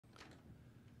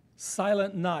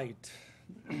Silent night.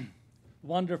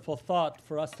 Wonderful thought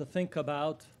for us to think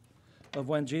about of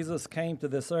when Jesus came to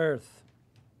this earth.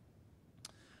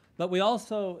 But we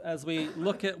also, as we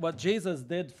look at what Jesus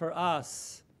did for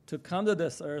us to come to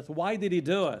this earth, why did he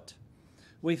do it?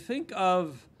 We think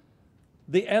of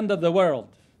the end of the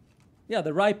world. Yeah,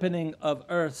 the ripening of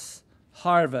earth's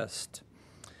harvest.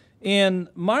 In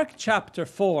Mark chapter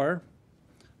 4,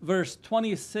 verse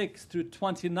 26 through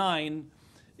 29,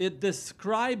 it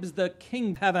describes the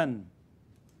kingdom of heaven.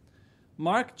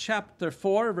 Mark chapter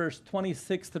 4, verse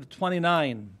 26 through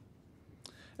 29.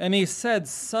 And he said,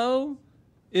 "So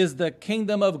is the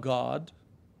kingdom of God,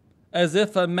 as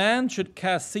if a man should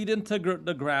cast seed into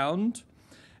the ground,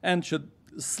 and should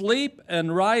sleep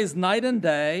and rise night and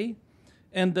day,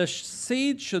 and the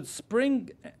seed should spring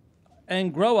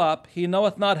and grow up, he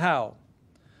knoweth not how.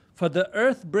 For the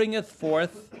earth bringeth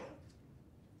forth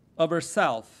of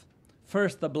herself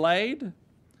first the blade,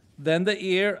 then the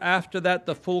ear, after that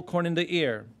the full corn in the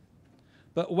ear.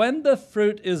 But when the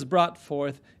fruit is brought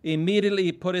forth, immediately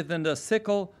he putteth in the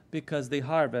sickle, because the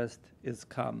harvest is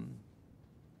come."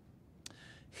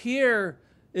 Here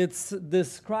it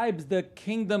describes the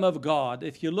kingdom of God.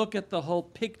 If you look at the whole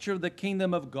picture of the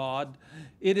kingdom of God,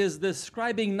 it is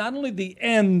describing not only the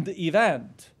end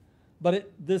event, but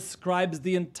it describes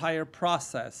the entire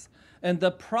process. And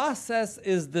the process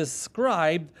is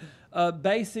described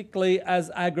basically as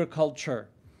agriculture.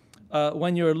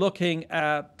 When you're looking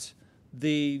at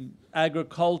the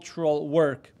agricultural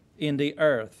work in the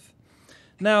earth.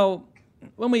 Now,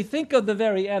 when we think of the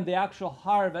very end, the actual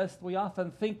harvest, we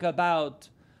often think about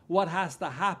what has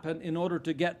to happen in order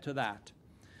to get to that.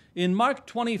 In Matthew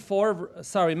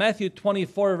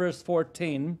 24, verse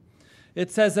 14,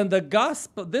 it says, "And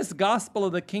this gospel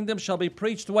of the kingdom shall be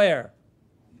preached where?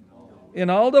 In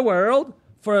all the world,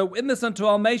 for a witness unto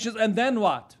all nations, and then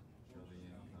what?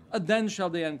 And then shall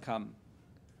the end come."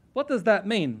 What does that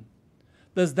mean?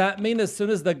 Does that mean as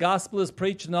soon as the gospel is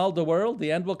preached in all the world,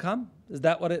 the end will come? Is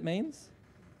that what it means?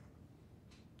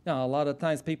 Now, a lot of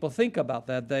times people think about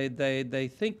that. They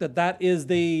think that is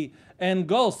the end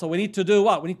goal. So we need to do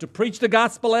what? We need to preach the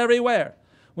gospel everywhere.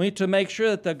 We need to make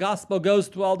sure that the gospel goes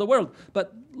to all the world.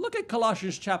 But look at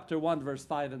Colossians chapter 1, verse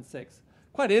 5 and 6.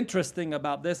 Quite interesting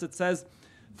about this. It says,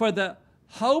 "For the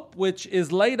hope which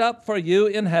is laid up for you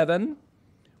in heaven,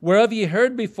 whereof ye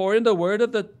heard before in the word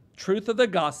of the truth of the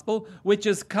gospel, which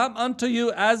is come unto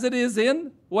you as it is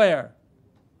in," where?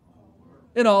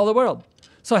 In all the world.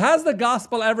 So has the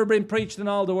gospel ever been preached in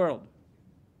all the world?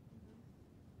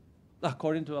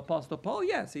 According to Apostle Paul,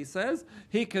 yes. He says,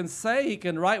 he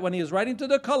can write, when he is writing to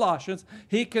the Colossians,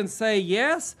 he can say,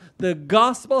 yes, the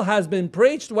gospel has been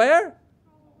preached where?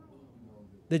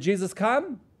 Did Jesus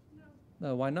come?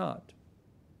 No, why not?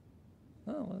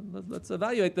 Well, let's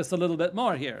evaluate this a little bit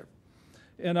more here.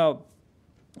 Well,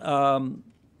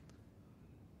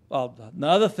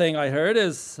 another thing I heard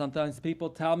is sometimes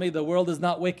people tell me the world is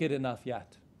not wicked enough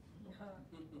yet.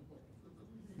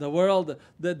 The world,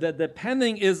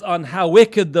 depending is on how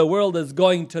wicked the world is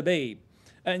going to be.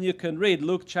 And you can read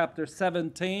Luke chapter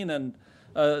 17, and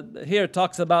here it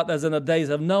talks about as in the days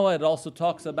of Noah. It also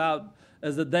talks about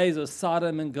as the days of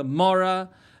Sodom and Gomorrah.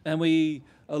 And we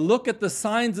look at the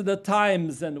signs of the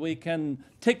times, and we can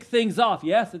tick things off.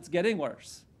 Yes, it's getting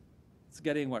worse. It's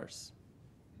getting worse.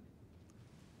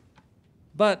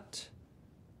 But,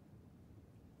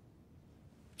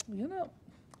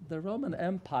 the Roman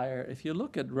Empire, if you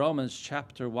look at Romans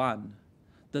chapter 1,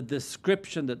 the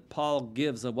description that Paul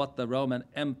gives of what the Roman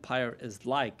Empire is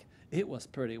like, it was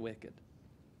pretty wicked.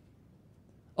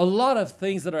 A lot of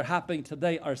things that are happening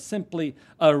today are simply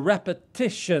a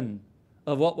repetition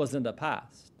of what was in the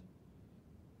past.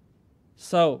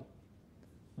 So,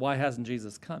 why hasn't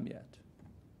Jesus come yet?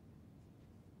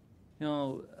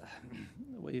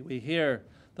 We hear,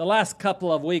 the last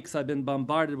couple of weeks I've been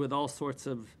bombarded with all sorts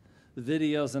of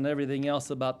videos and everything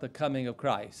else about the coming of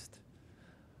Christ.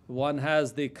 One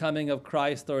has the coming of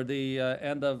Christ, or the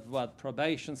end of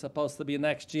probation, supposed to be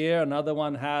next year. Another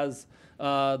one has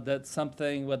that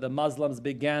something where the Muslims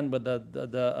began with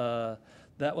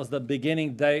that was the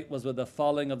beginning date, was with the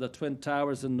falling of the Twin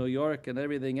Towers in New York and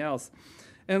everything else.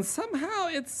 And somehow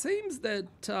it seems that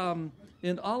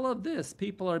in all of this,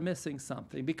 people are missing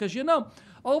something. Because,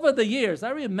 over the years,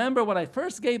 I remember when I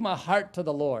first gave my heart to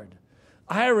the Lord,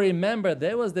 I remember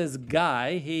there was this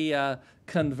guy, he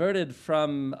converted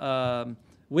from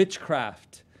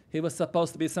witchcraft. He was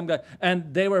supposed to be some guy.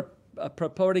 And they were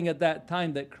purporting at that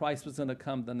time that Christ was going to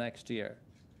come the next year.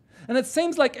 And it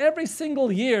seems like every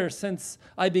single year since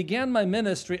I began my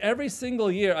ministry, every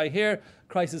single year I hear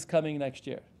Christ is coming next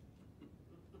year.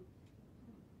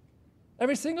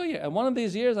 Every single year. And one of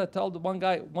these years, I told one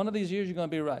guy, one of these years you're going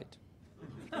to be right.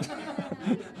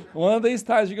 One of these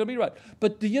times you're going to be right.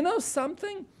 But do you know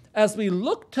something? As we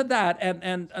look to that,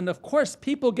 and of course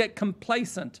people get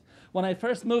complacent. When I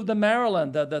first moved to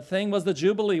Maryland, the thing was the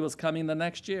Jubilee was coming the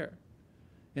next year.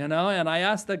 You know, and I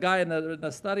asked the guy in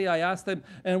the study, I asked him,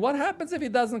 and what happens if he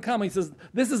doesn't come? He says,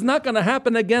 this is not going to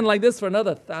happen again like this for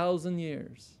another 1,000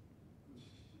 years.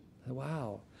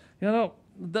 Wow. You know,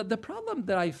 the problem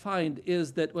that I find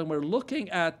is that when we're looking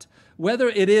at whether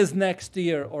it is next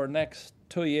year or next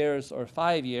 2 years or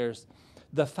 5 years,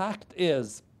 the fact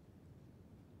is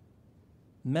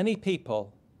many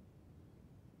people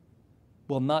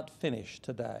will not finish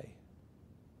today.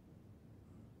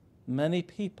 Many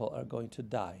people are going to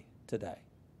die today.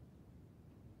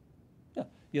 Yeah,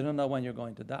 you don't know when you're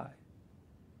going to die.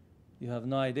 You have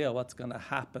no idea what's going to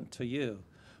happen to you.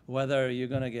 Whether you're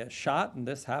going to get shot, and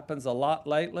this happens a lot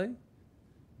lately.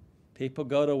 People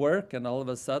go to work and all of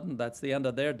a sudden that's the end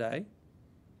of their day.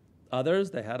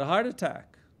 Others, they had a heart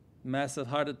attack, massive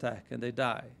heart attack, and they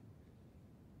die.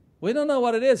 We don't know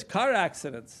what it is. Car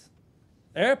accidents,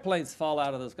 airplanes fall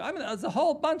out of the sky. I mean, there's a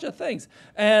whole bunch of things.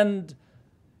 And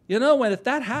you know, if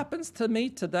that happens to me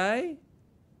today,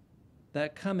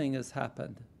 that coming has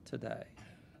happened today.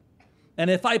 And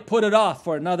if I put it off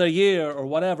for another year or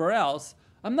whatever else,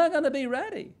 I'm not going to be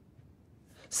ready.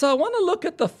 So I want to look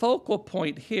at the focal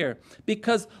point here,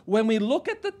 because when we look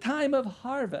at the time of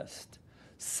harvest,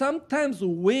 sometimes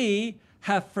we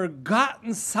have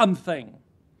forgotten something.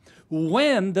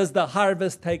 When does the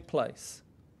harvest take place?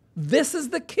 This is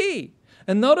the key.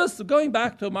 And notice, going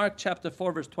back to Mark chapter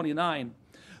 4, verse 29,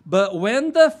 but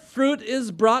when the fruit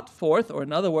is brought forth, or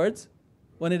in other words,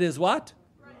 when it is what?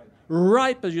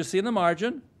 Ripe, as you see in the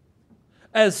margin.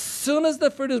 As soon as the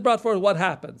fruit is brought forth, what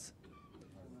happens?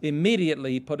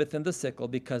 Immediately he putteth in the sickle,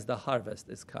 because the harvest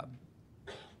is come.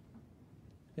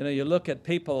 You know, you look at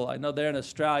people, I know they're in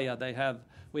Australia,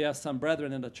 we have some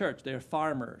brethren in the church, they're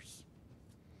farmers.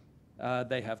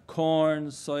 They have corn,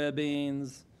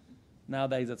 soybeans,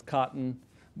 nowadays it's cotton,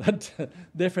 but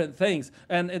different things.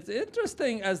 And it's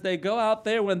interesting, as they go out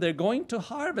there, when they're going to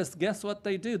harvest, guess what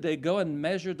they do? They go and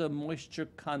measure the moisture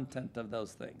content of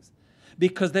those things.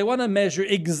 Because they want to measure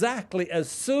exactly as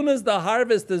soon as the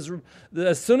harvest is,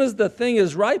 as soon as the thing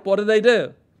is ripe, what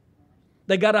do?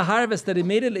 They got to harvest it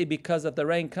immediately, because if the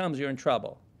rain comes, you're in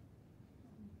trouble.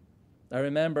 I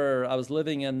remember I was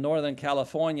living in Northern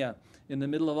California in the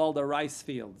middle of all the rice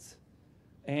fields.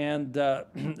 And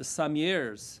some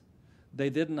years, they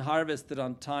didn't harvest it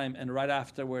on time, and right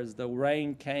afterwards the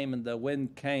rain came and the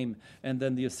wind came, and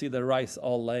then you see the rice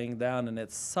all laying down, and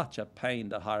it's such a pain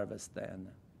to harvest then.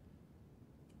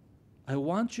 I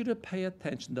want you to pay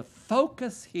attention. The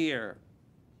focus here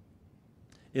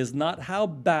is not how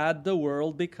bad the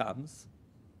world becomes.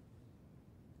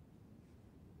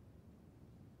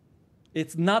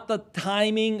 It's not the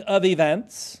timing of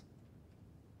events.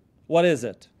 What is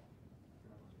it?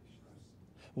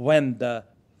 When the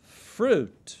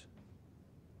fruit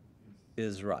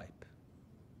is ripe.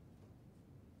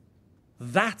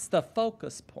 That's the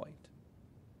focus point.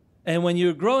 And when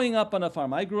you're growing up on a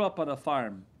farm, I grew up on a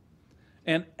farm,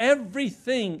 and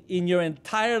everything in your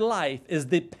entire life is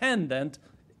dependent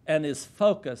and is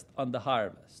focused on the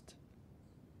harvest.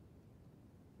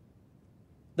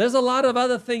 There's a lot of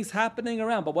other things happening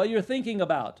around, but what you're thinking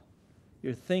about?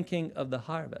 You're thinking of the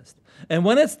harvest. And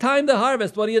when it's time to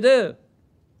harvest, what do?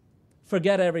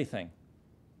 Forget everything.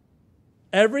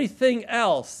 Everything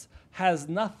else has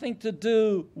nothing to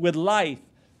do with life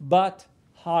but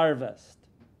harvest.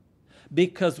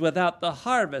 Because without the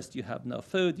harvest, you have no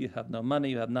food, you have no money,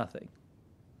 you have nothing.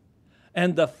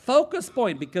 And the focus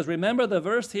point, because remember the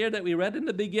verse here that we read in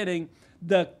the beginning,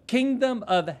 the kingdom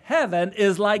of heaven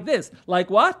is like this. Like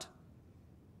what?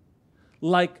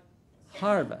 Like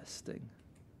harvesting.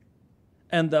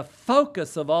 And the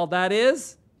focus of all that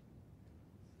is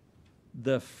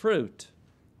the fruit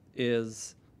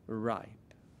is ripe.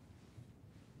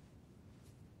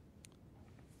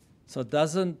 So a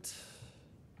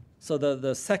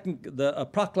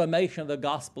proclamation of the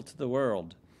gospel to the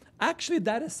world, actually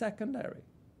that is secondary.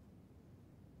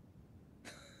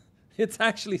 It's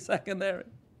actually secondary.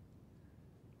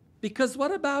 Because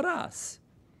what about us?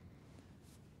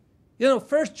 You know,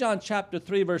 1 John chapter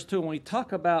 3, verse 2, when we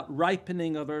talk about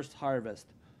ripening of earth's harvest,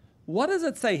 what does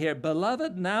it say here?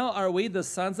 Beloved, now are we the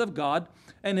sons of God,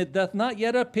 and it doth not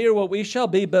yet appear what we shall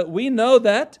be, but we know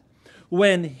that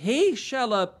when he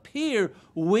shall appear,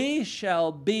 we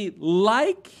shall be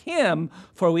like him,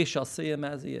 for we shall see him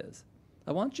as he is.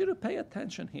 I want you to pay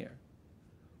attention here.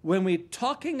 when we're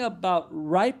talking about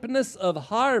ripeness of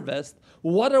harvest,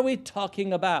 what are we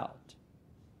talking about?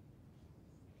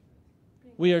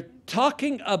 We are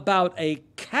talking about a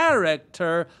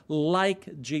character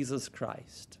like Jesus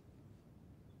Christ.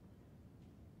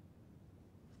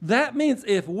 That means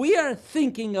if we are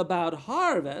thinking about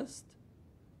harvest,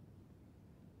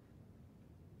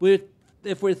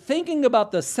 if we're thinking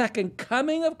about the second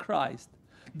coming of Christ,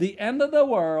 the end of the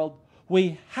world,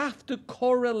 we have to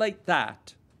correlate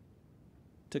that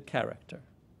to character.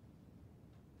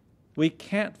 We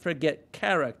can't forget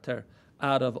character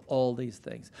out of all these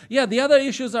things. Yeah, the other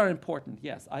issues are important.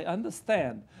 Yes, I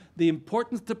understand the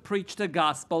importance to preach the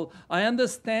gospel. I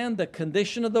understand the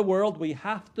condition of the world. We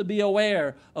have to be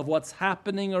aware of what's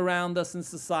happening around us in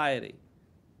society.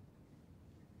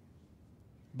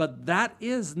 But that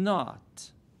is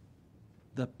not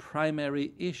the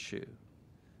primary issue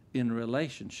in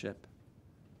relationship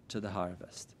to the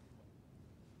harvest.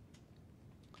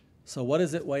 So what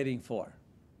is it waiting for?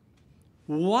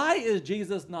 Why is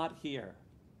Jesus not here?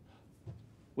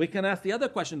 We can ask the other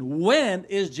question, when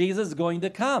is Jesus going to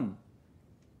come?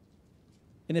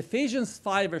 In Ephesians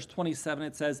 5, verse 27,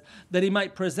 it says, that he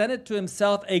might present it to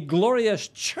himself a glorious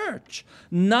church,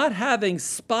 not having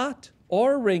spot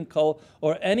or wrinkle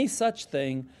or any such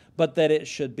thing, but that it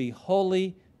should be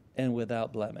holy and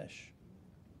without blemish.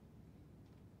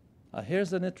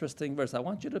 Here's an interesting verse. I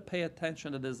want you to pay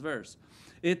attention to this verse.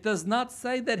 It does not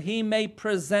say that he may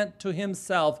present to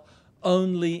himself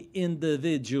only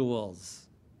individuals.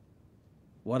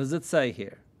 What does it say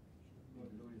here?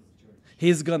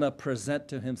 He's going to present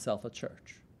to himself a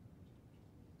church.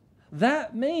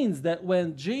 That means that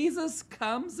when Jesus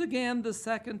comes again the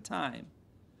second time,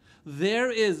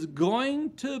 there is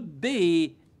going to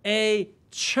be a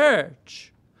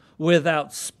church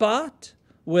without spot,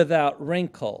 without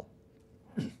wrinkle,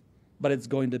 but it's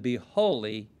going to be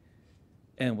holy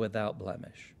and without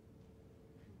blemish.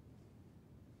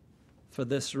 For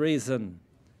this reason,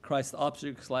 Christ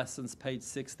Objects Lessons, page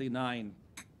 69,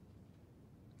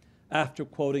 after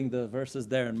quoting the verses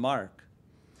there in Mark,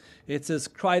 it says,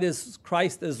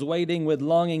 Christ is waiting with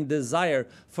longing desire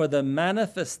for the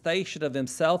manifestation of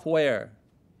himself where?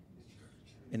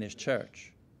 In his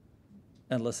church.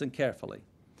 And listen carefully.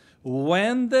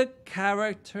 When the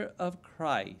character of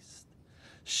Christ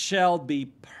shall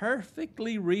be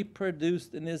perfectly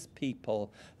reproduced in his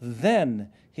people, then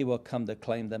he will come to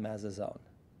claim them as his own.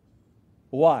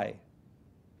 Why?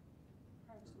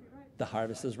 The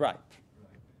harvest is ripe.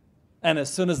 And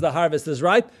as soon as the harvest is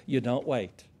ripe, you don't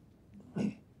wait.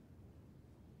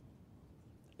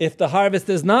 If the harvest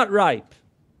is not ripe,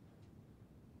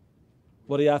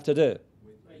 what do you have to do?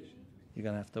 You're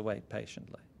going to have to wait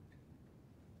patiently.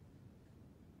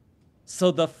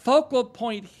 So the focal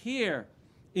point here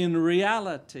in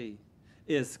reality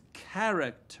is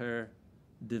character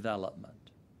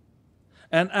development.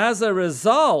 And as a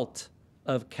result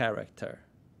of character,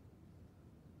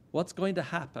 what's going to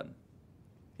happen?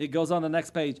 It goes on the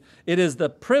next page. It is the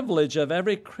privilege of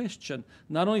every Christian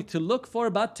not only to look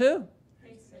for, but to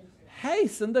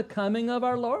hasten the coming of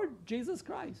our Lord Jesus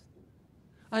Christ.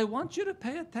 I want you to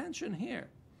pay attention here.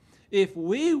 If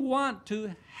we want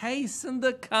to hasten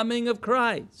the coming of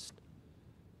Christ,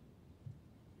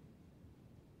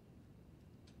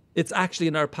 it's actually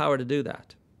in our power to do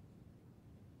that.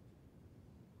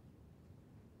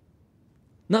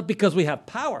 Not because we have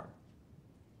power,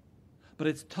 but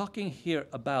it's talking here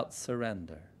about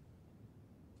surrender.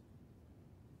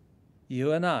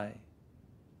 You and I,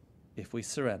 if we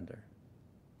surrender,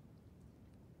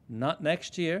 not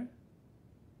next year,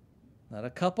 not a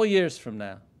couple years from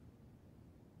now,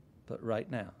 but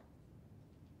right now,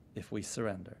 if we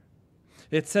surrender.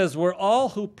 It says, we're all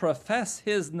who profess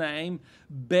his name,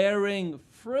 bearing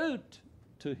fruit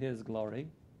to his glory.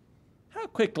 How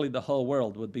quickly the whole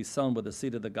world would be sown with the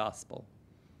seed of the gospel.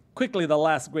 Quickly the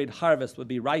last great harvest would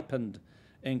be ripened,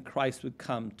 and Christ would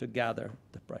come to gather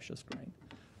the precious grain.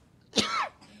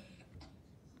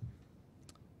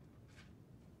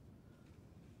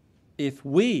 If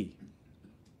we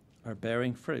are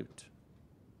bearing fruit,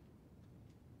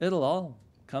 it'll all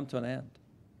come to an end.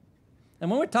 And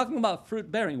when we're talking about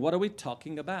fruit bearing, what are we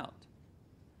talking about?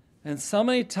 And so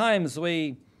many times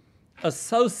we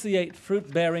associate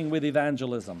fruit bearing with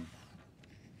evangelism.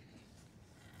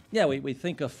 Yeah, we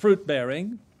think of fruit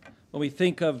bearing. When we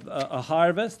think of a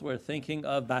harvest, we're thinking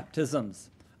of baptisms.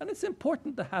 And it's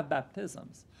important to have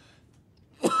baptisms.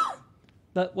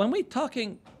 But when we're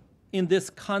talking in this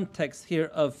context here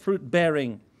of fruit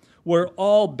bearing, we're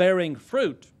all bearing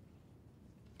fruit.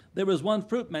 There was one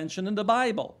fruit mentioned in the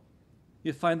Bible.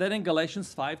 You find that in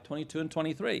Galatians 5:22 and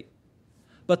 23.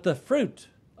 But the fruit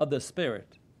of the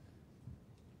Spirit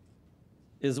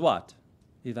is what?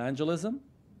 Evangelism?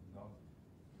 No.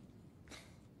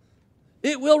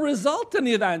 It will result in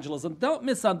evangelism. Don't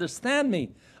misunderstand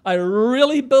me. I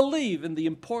really believe in the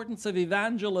importance of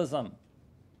evangelism.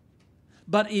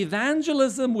 But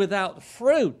evangelism without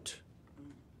fruit.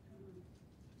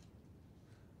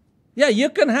 Yeah, you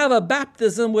can have a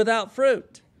baptism without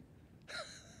fruit.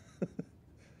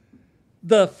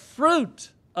 The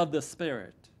fruit of the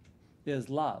Spirit is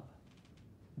love,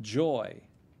 joy,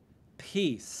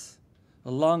 peace,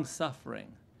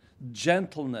 long-suffering,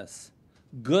 gentleness,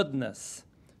 goodness,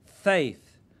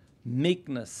 faith,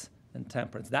 meekness, and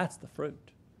temperance. That's the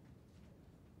fruit.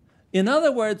 In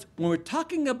other words, when we're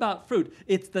talking about fruit,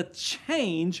 it's the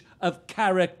change of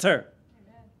character.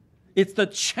 Amen. It's the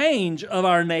change of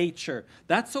our nature.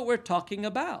 That's what we're talking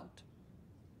about.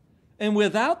 And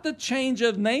without the change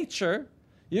of nature,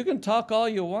 you can talk all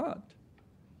you want.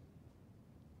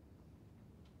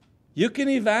 You can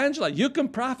evangelize. You can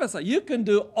prophesy. You can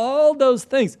do all those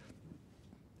things.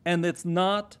 And it's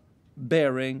not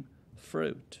bearing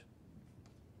fruit.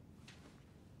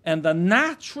 And the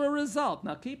natural result,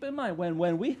 now keep in mind,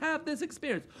 when we have this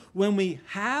experience, when we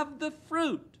have the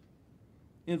fruit,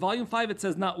 in volume 5 it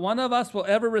says, not one of us will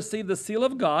ever receive the seal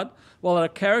of God, while our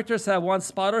characters have one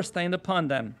spot or stain upon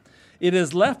them. It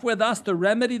is left with us to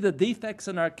remedy the defects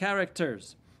in our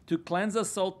characters, to cleanse the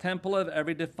soul temple of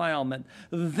every defilement.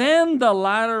 Then the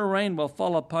latter rain will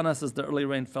fall upon us as the early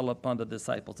rain fell upon the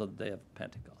disciples of the day of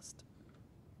Pentecost.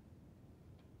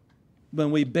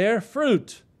 When we bear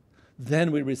fruit,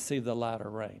 then we receive the latter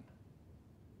rain.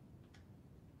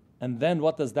 And then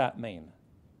what does that mean?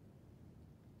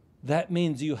 That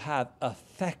means you have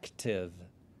effective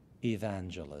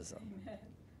evangelism. Amen.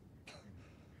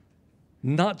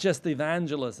 Not just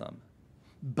evangelism,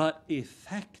 but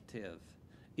effective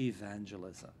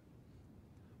evangelism,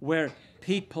 where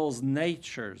people's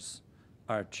natures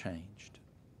are changed.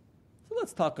 So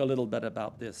let's talk a little bit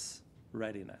about this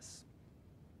readiness.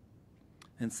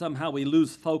 And somehow we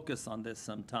lose focus on this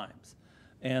sometimes.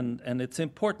 And it's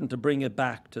important to bring it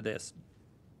back to this,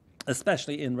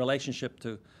 especially in relationship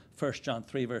to 1 John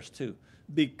 3, verse 2,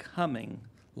 becoming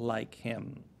like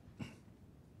him.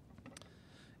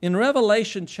 In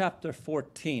Revelation chapter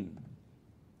 14,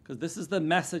 because this is the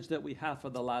message that we have for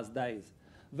the last days,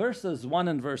 verses 1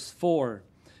 and verse 4,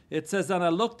 it says, and I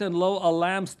looked, and lo, a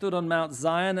lamb stood on Mount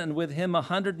Zion, and with him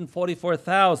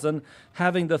 144,000,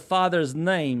 having the Father's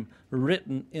name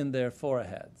written in their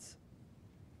foreheads.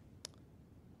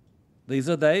 These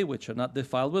are they which are not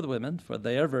defiled with women, for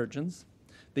they are virgins.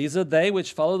 These are they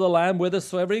which follow the Lamb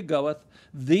whithersoever he goeth.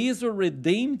 These were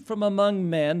redeemed from among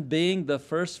men, being the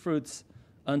firstfruits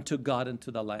unto God and to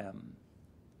the Lamb.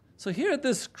 So here it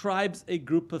describes a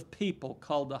group of people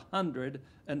called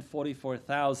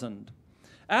 144,000.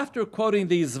 After quoting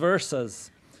these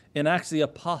verses in Acts of the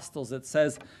Apostles, it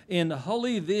says, in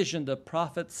holy vision the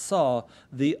prophet saw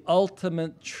the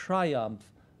ultimate triumph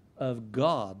of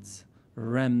God's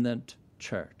remnant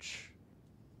church.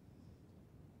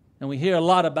 And we hear a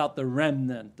lot about the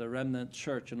remnant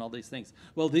church and all these things.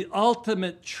 Well, the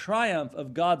ultimate triumph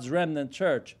of God's remnant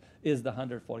church is the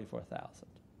 144,000.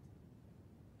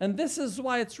 And this is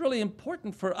why it's really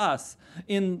important for us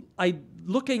in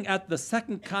looking at the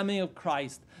second coming of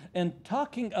Christ and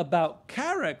talking about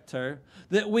character,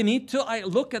 that we need to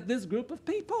look at this group of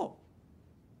people.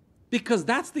 Because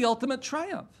that's the ultimate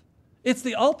triumph. It's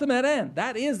the ultimate end.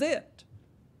 That is it.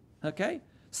 Okay?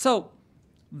 So,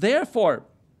 therefore,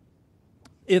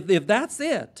 if that's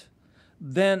it,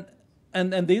 then,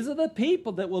 and these are the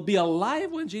people that will be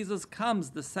alive when Jesus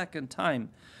comes the second time,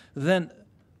 then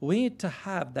we need to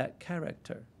have that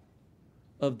character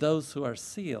of those who are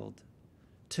sealed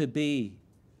to be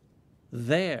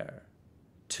there,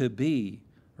 to be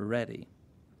ready.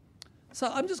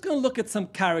 So I'm just going to look at some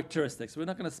characteristics. We're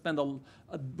not going to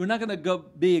we're not going to go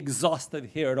be exhaustive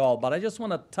here at all, but I just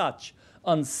want to touch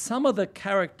on some of the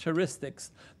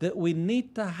characteristics that we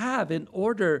need to have in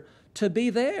order to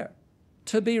be there,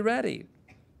 to be ready.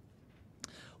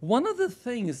 One of the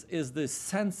things is the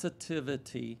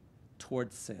sensitivity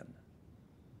towards sin.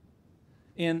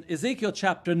 In Ezekiel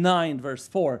chapter 9, verse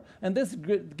 4, and this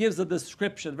gives a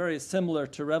description very similar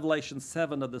to Revelation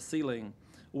 7 of the sealing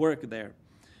work there.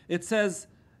 It says,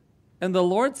 and the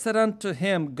Lord said unto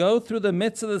him, go through the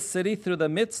midst of the city, through the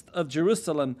midst of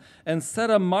Jerusalem, and set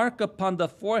a mark upon the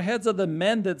foreheads of the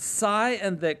men that sigh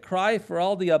and that cry for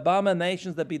all the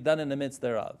abominations that be done in the midst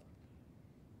thereof.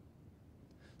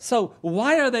 So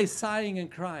why are they sighing and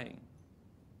crying?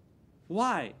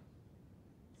 Why?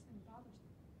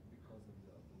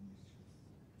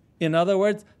 In other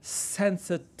words,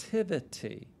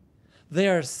 sensitivity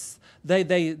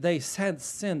They sense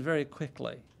sin very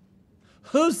quickly.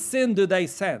 Whose sin do they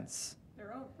sense?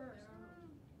 Their own first.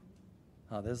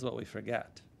 Oh, this is what we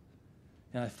forget.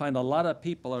 And I find a lot of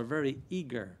people are very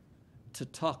eager to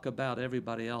talk about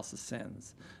everybody else's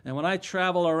sins. And when I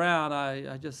travel around,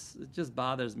 it just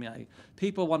bothers me.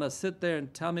 People want to sit there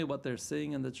and tell me what they're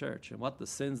seeing in the church and what the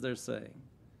sins they're seeing.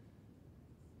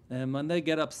 And when they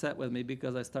get upset with me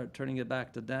because I start turning it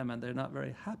back to them, and they're not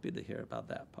very happy to hear about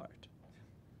that part.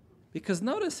 Because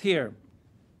notice here,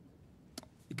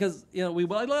 because we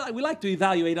like to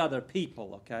evaluate other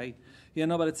people, okay?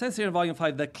 But it says here in volume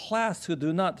 5, the class who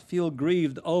do not feel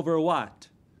grieved over what?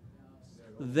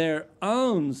 Their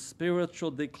own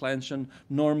spiritual declension,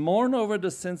 nor mourn over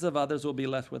the sins of others, will be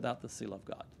left without the seal of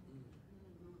God.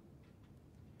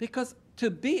 Because to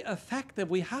be effective,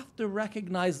 we have to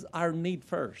recognize our need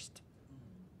first.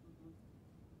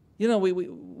 We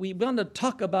want to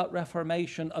talk about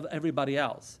reformation of everybody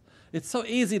else. It's so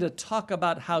easy to talk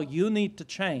about how you need to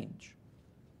change.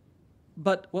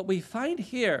 But what we find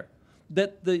here,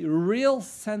 that the real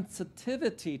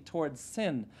sensitivity towards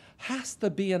sin has to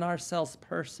be in ourselves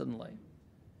personally.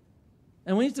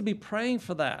 And we need to be praying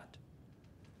for that.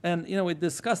 And, we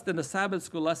discussed in the Sabbath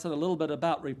school lesson a little bit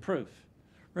about reproof.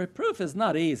 Reproof is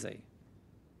not easy.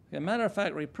 As a matter of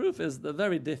fact, reproof is the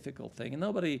very difficult thing.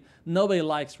 Nobody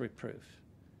likes reproof.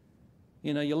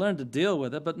 You learn to deal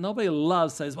with it, but nobody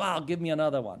says, well, give me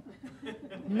another one.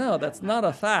 No, that's not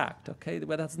a fact, okay?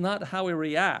 But that's not how we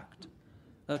react,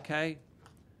 okay?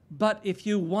 But if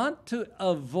you want to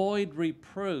avoid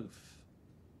reproof,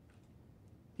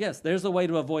 yes, there's a way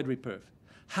to avoid reproof.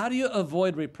 How do you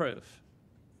avoid reproof?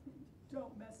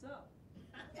 Don't mess up.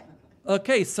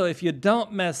 Okay, so if you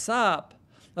don't mess up,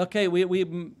 okay,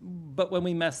 but when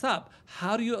we mess up,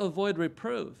 how do you avoid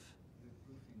reproof?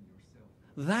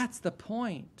 That's the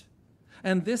point.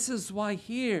 And this is why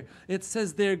here it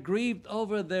says they're grieved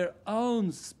over their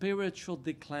own spiritual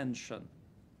declension.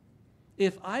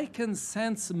 If I can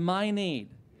sense my need,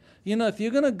 if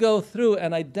you're going to go through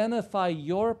and identify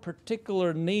your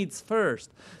particular needs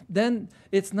first, then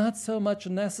it's not so much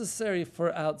necessary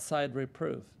for outside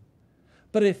reproof.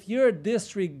 But if you're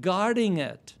disregarding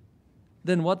it,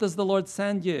 then what does the Lord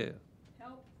send you?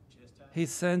 Help. He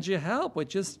sends you help,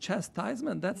 which is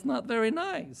chastisement. That's not very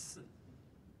nice.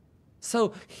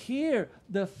 So here,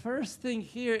 the first thing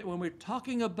here, when we're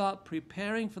talking about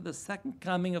preparing for the second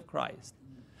coming of Christ,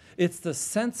 it's the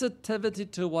sensitivity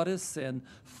to what is sin,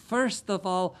 first of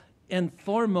all and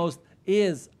foremost,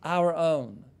 is our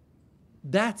own.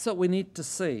 That's what we need to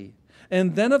see.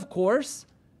 And then, of course,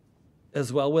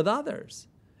 as well with others.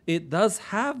 It does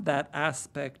have that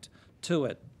aspect to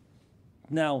it.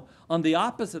 Now, on the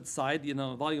opposite side,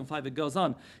 volume 5, it goes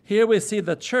on. Here we see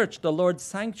the church, the Lord's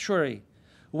sanctuary,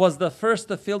 was the first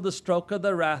to feel the stroke of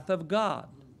the wrath of God.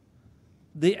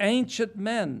 The ancient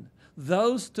men,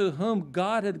 those to whom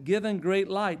God had given great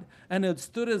light and had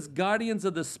stood as guardians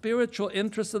of the spiritual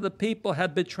interests of the people,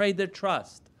 had betrayed their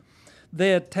trust. They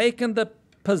had taken the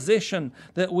position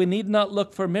that we need not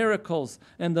look for miracles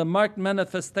and the marked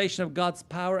manifestation of God's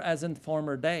power as in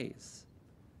former days.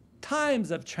 Times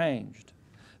have changed.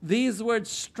 These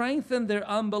words strengthen their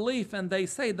unbelief, and they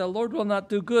say, the Lord will not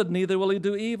do good, neither will he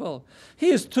do evil. He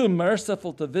is too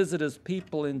merciful to visit his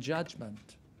people in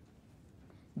judgment.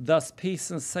 Thus,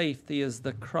 peace and safety is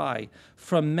the cry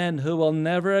from men who will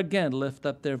never again lift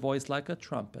up their voice like a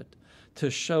trumpet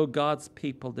to show God's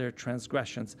people their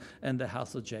transgressions and the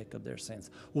house of Jacob their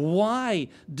sins. Why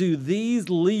do these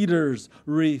leaders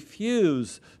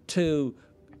refuse to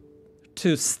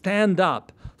stand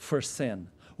up for sin?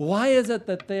 Why is it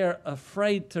that they are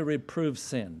afraid to reprove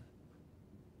sin?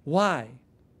 Why?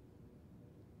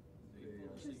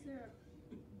 Because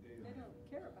they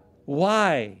don't care about it.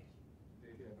 Why?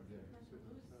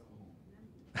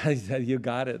 You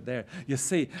got it there. You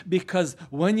see, because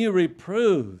when you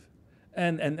reprove,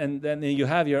 and then you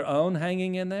have your own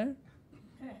hanging in there,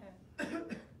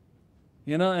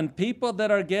 and people that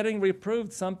are getting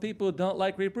reproved, some people who don't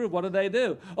like reproof, what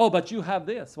do? Oh, but you have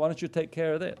this. Why don't you take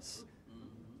care of this?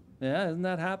 Yeah, isn't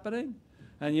that happening?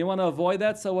 And you want to avoid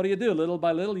that, so what do? Little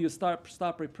by little, you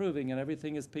stop reproving, and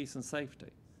everything is peace and safety.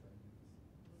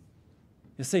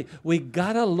 You see, we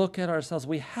got to look at ourselves.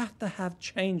 We have to have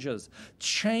changes.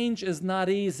 Change is not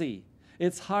easy.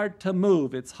 It's hard to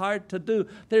move. It's hard to do.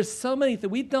 There's so many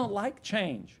things. We don't like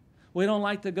change. We don't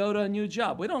like to go to a new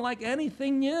job. We don't like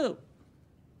anything new.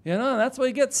 That's why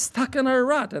we get stuck in our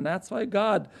rut, and that's why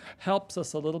God helps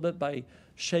us a little bit by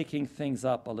shaking things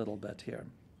up a little bit here.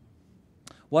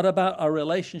 What about our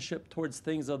relationship towards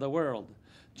things of the world?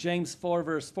 James 4,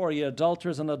 verse 4, ye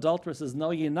adulterers and adulteresses,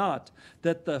 know ye not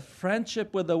that the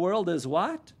friendship with the world is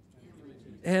what?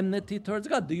 Enmity towards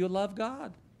God. Do you love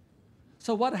God?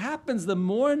 So what happens the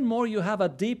more and more you have a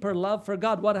deeper love for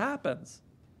God? What happens?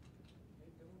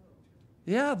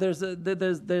 Yeah,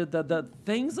 the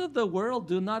things of the world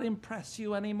do not impress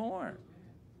you anymore.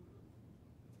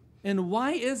 And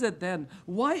why is it then?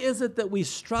 Why is it that we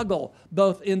struggle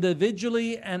both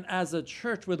individually and as a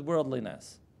church with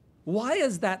worldliness? Why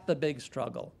is that the big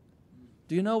struggle?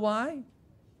 Do you know why?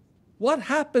 What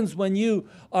happens when you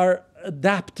are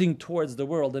adapting towards the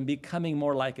world and becoming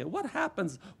more like it? What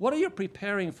happens? What are you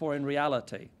preparing for in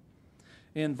reality?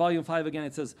 In volume 5 again,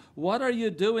 it says, what are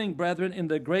you doing, brethren, in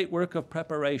the great work of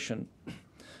preparation?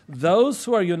 Those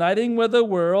who are uniting with the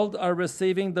world are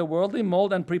receiving the worldly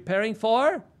mold and preparing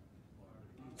for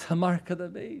the mark of the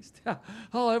beast. Yeah.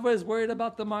 Oh, everybody's worried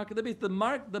about the mark of the beast.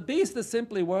 The beast is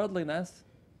simply worldliness.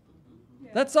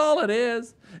 That's all it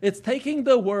is. It's taking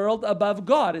the world above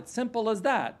God. It's simple as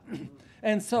that.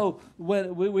 And so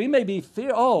when we may be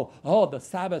the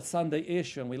Sabbath Sunday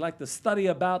issue, and we like to study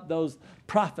about those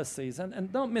prophecies.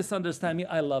 And don't misunderstand me,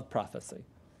 I love prophecy.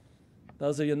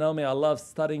 Those of you who know me, I love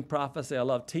studying prophecy. I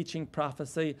love teaching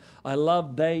prophecy. I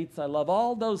love dates. I love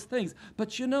all those things.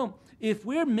 But you know, if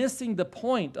we're missing the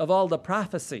point of all the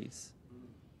prophecies,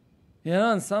 you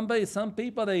know, and some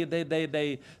people, they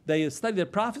study the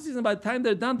prophecies, and by the time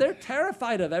they're done, they're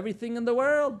terrified of everything in the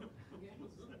world.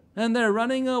 And they're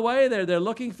running away. They're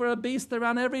looking for a beast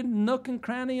around every nook and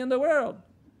cranny in the world.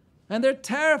 And they're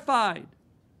terrified.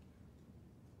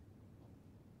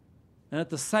 And at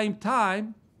the same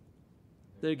time,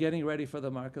 they're getting ready for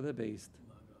the mark of the beast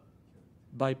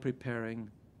by preparing,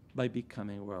 by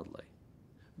becoming worldly.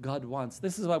 God wants,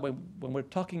 this is why when we're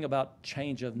talking about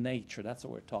change of nature, that's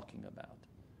what we're talking about.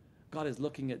 God is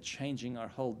looking at changing our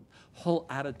whole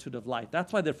attitude of life.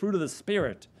 That's why the fruit of the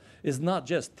Spirit is not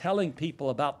just telling people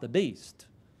about the beast.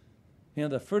 You know,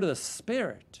 the fruit of the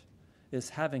Spirit is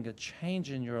having a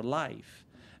change in your life.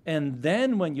 And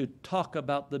then when you talk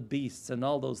about the beasts and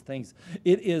all those things,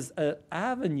 it is an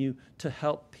avenue to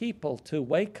help people to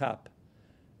wake up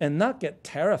and not get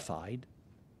terrified,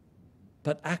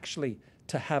 but actually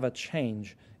to have a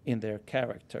change in their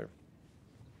character.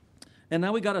 And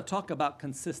now we got to talk about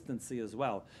consistency as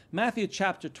well. Matthew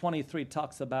chapter 23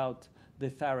 talks about the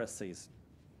Pharisees.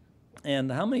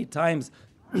 And how many times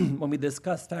when we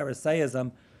discuss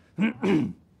Pharisaism,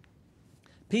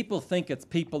 people think it's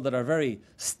people that are very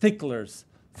sticklers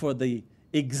for the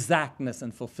exactness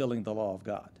and fulfilling the law of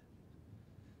God.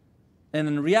 And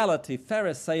in reality,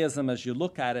 Pharisaism, as you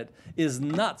look at it, is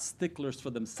not sticklers for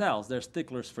themselves. They're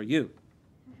sticklers for you.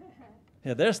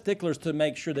 Yeah, they're sticklers to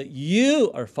make sure that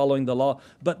you are following the law.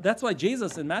 But that's why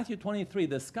Jesus in Matthew 23,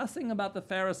 discussing about the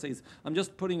Pharisees, I'm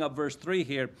just putting up verse 3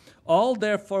 here. All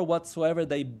therefore whatsoever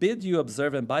they bid you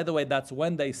observe, and by the way, that's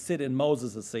when they sit in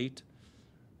Moses' seat,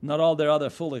 not all their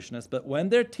other foolishness, but when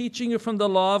they're teaching you from the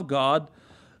law of God,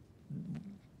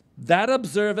 that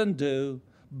observe and do,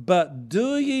 but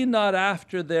do ye not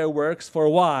after their works, for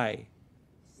why?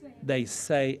 They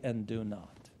say and do not.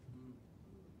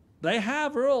 They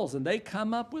have rules, and they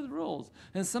come up with rules.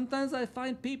 And sometimes I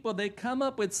find people, they come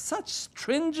up with such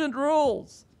stringent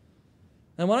rules.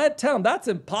 And when I tell them, that's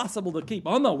impossible to keep.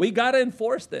 Oh, no, we got to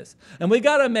enforce this. And we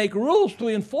got to make rules to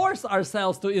enforce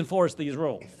ourselves to enforce these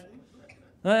rules.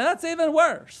 Now, that's even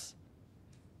worse.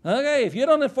 Okay, if you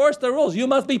don't enforce the rules, you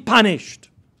must be punished.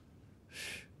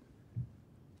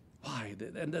 Why?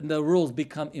 And then the rules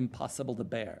become impossible to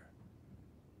bear.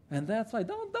 And that's why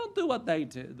don't do what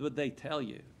they tell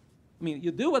you. I mean,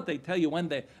 you do what they tell you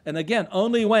and again,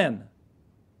 only when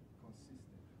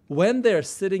they're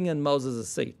sitting in Moses'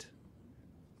 seat.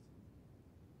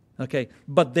 Okay,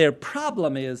 but their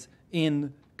problem is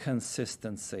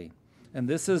inconsistency. And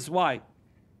this is why,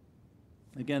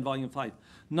 again, volume 5,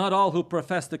 not all who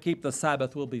profess to keep the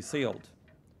Sabbath will be sealed.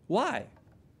 Why?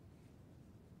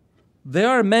 There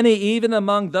are many even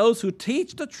among those who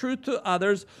teach the truth to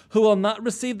others who will not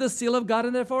receive the seal of God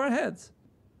in their foreheads.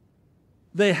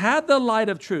 They had the light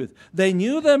of truth. They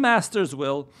knew their master's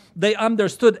will. They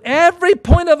understood every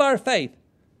point of our faith.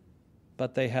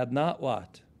 But they had not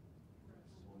what?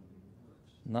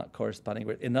 Not corresponding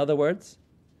word. In other words,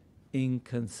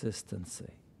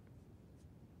 inconsistency.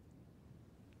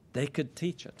 They could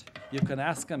teach it. You can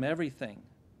ask them everything.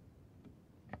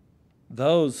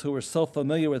 Those who were so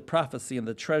familiar with prophecy and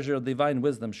the treasure of divine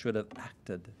wisdom should have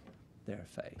acted their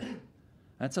faith.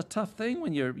 That's a tough thing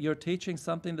when you're teaching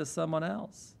something to someone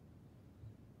else.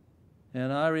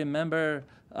 And I remember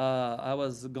I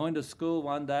was going to school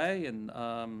one day, and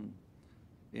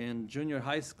in junior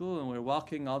high school, and we're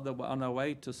walking on our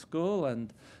way to school,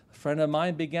 and a friend of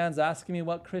mine began asking me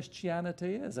what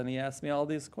Christianity is, and he asked me all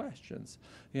these questions,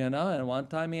 and one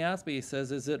time he asked me, he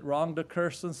says, is it wrong to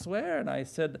curse and swear? And I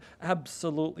said,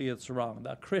 absolutely it's wrong.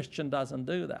 A Christian doesn't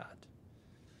do that.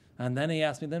 And then he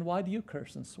asked me, then why do you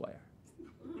curse and swear?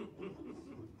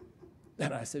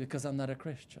 And I said, because I'm not a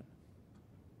Christian.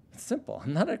 It's simple.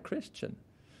 I'm not a Christian.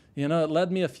 It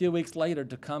led me a few weeks later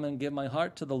to come and give my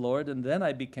heart to the Lord, and then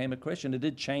I became a Christian. It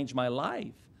did change my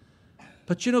life.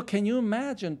 But, can you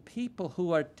imagine people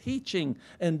who are teaching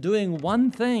and doing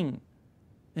one thing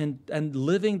and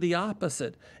living the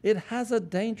opposite? It has a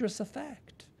dangerous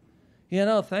effect.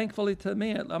 Thankfully to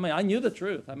me, I knew the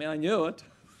truth. I knew it.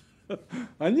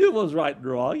 I knew it was right and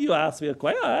wrong. You asked me a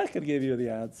question, I could give you the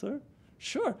answer.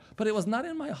 Sure, but it was not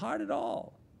in my heart at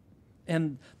all.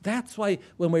 And that's why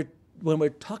when we're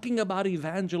talking about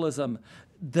evangelism,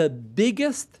 the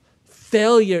biggest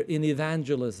failure in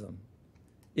evangelism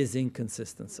is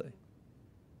inconsistency.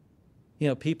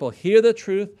 People hear the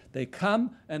truth, they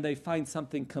come, and they find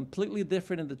something completely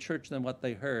different in the church than what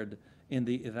they heard in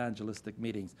the evangelistic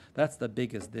meetings. That's the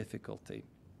biggest difficulty.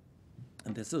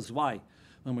 And this is why,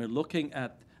 when we're looking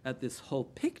at this whole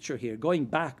picture here, going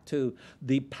back to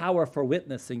the power for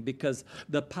witnessing, because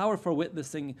the power for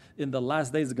witnessing in the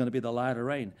last days is going to be the latter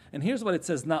rain. And here's what it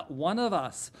says, not one of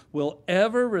us will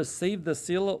ever receive the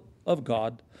seal of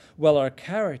God while our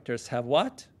characters have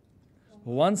what?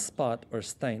 One spot or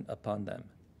stain upon them.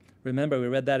 Remember, we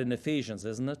read that in Ephesians,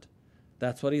 isn't it?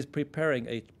 That's what he's preparing,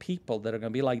 a people that are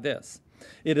going to be like this.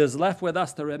 It is left with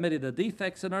us to remedy the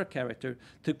defects in our character,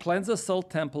 to cleanse the soul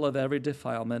temple of every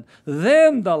defilement.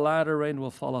 Then the latter rain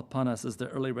will fall upon us as the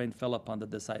early rain fell upon the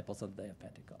disciples on the day of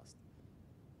Pentecost.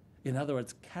 In other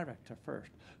words, character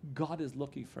first. God is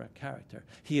looking for a character.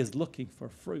 He is looking for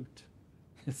fruit.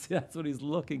 See, that's what he's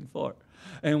looking for.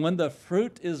 And when the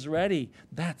fruit is ready,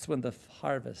 that's when the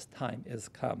harvest time is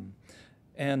come.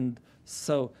 And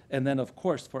then, of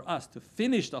course, for us to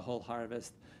finish the whole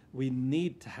harvest, we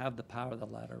need to have the power of the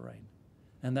latter rain.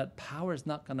 And that power is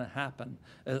not going to happen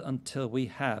until we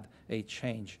have a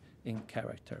change in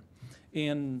character.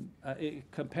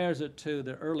 It compares it to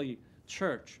the early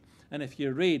church. And if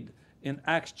you read in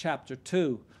Acts chapter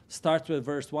 2, starts with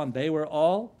verse 1, they were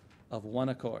all of one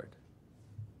accord.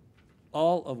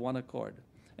 All of one accord.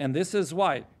 And this is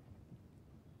why.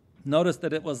 Notice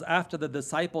that it was after the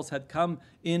disciples had come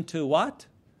into what?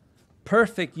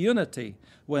 Perfect unity,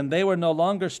 when they were no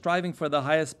longer striving for the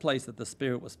highest place, that the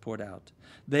Spirit was poured out.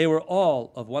 They were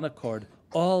all of one accord.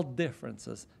 All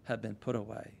differences had been put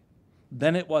away.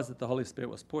 Then it was that the Holy Spirit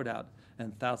was poured out,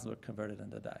 and thousands were converted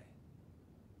in a day.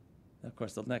 And of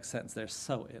course, the next sentence there,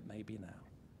 so it may be now.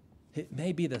 It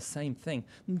may be the same thing.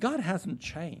 God hasn't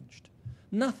changed.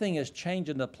 Nothing has changed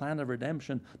in the plan of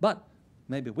redemption, but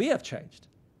maybe we have changed.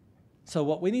 So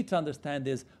what we need to understand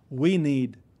is we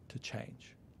need to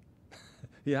change.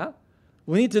 Yeah?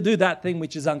 We need to do that thing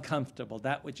which is uncomfortable,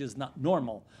 that which is not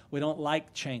normal. We don't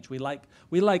like change. We like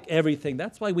everything.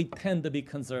 That's why we tend to be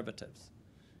conservatives.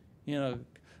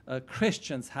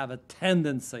 Christians have a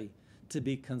tendency to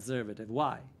be conservative.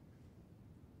 Why?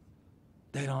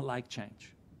 They don't like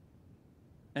change.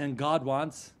 And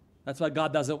that's why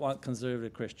God doesn't want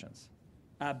conservative Christians.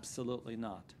 Absolutely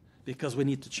not. Because we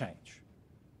need to change.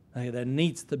 Okay, there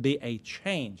needs to be a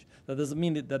change. That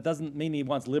doesn't mean he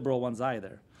wants liberal ones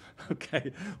either.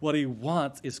 Okay, what he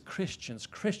wants is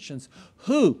Christians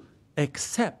who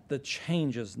accept the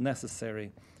changes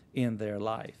necessary in their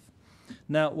life.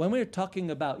 Now, when we're talking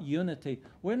about unity,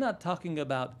 we're not talking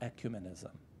about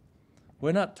ecumenism.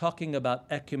 We're not talking about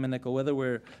ecumenical, whether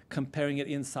we're comparing it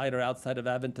inside or outside of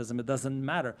Adventism, it doesn't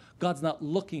matter. God's not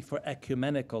looking for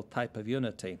ecumenical type of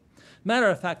unity. Matter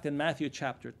of fact, in Matthew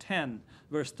chapter 10,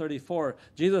 verse 34,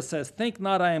 Jesus says, think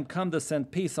not I am come to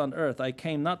send peace on earth. I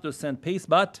came not to send peace,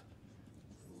 but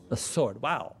a sword.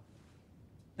 Wow.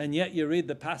 And yet you read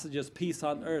the passages, peace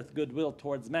on earth, goodwill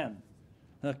towards men.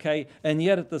 Okay? And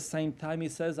yet at the same time he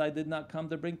says, I did not come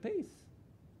to bring peace.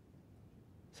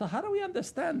 So how do we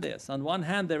understand this? On one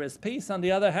hand, there is peace. On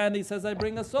the other hand, he says, I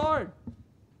bring a sword.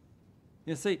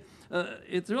 You see,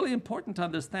 it's really important to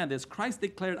understand this. Christ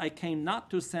declared, I came not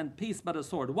to send peace, but a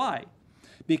sword. Why?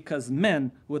 Because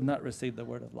men would not receive the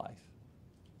word of life.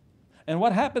 And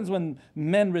what happens when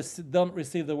men don't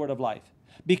receive the word of life?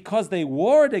 Because they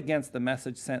warred against the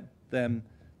message sent them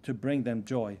to bring them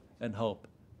joy and hope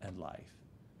and life.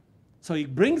 So he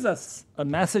brings us a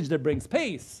message that brings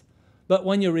peace. But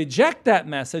when you reject that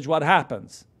message, what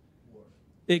happens? War.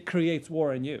 It creates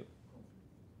war in you.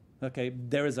 Okay,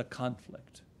 there is a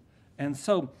conflict. And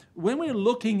so when we're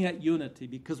looking at unity,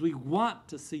 because we want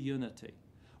to see unity,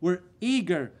 We're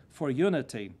eager for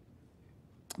unity.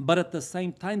 But at the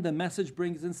same time, the message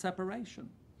brings in separation.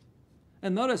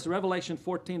 And notice Revelation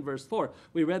 14, verse 4.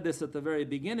 We read this at the very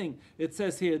beginning. It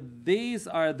says here, these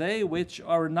are they which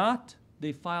are not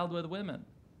defiled with women.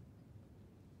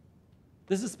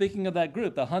 This is speaking of that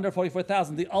group, the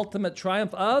 144,000, the ultimate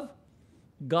triumph of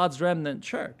God's remnant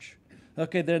church.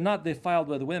 Okay, they're not defiled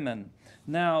with women.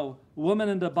 Now, woman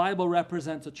in the Bible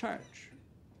represents a church.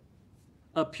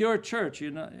 A pure church,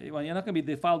 you're not going to be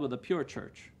defiled with a pure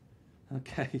church.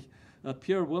 Okay, a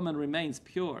pure woman remains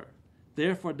pure.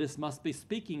 Therefore, this must be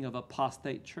speaking of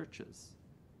apostate churches.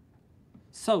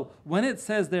 So, when it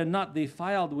says they're not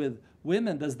defiled with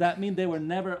women, does that mean they were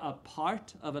never a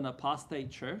part of an apostate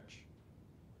church?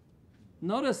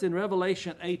 Notice in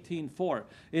Revelation 18:4,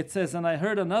 it says, and I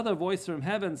heard another voice from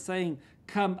heaven saying,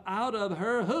 come out of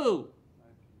her who?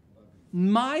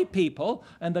 My people.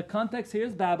 And the context here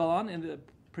is Babylon in the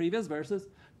previous verses.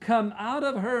 Come out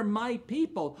of her, my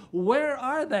people. Where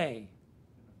are they?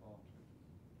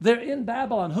 They're in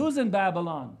Babylon. Who's in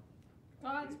Babylon?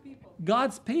 God's people.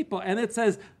 God's people. And it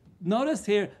says, notice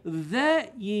here,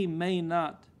 that ye may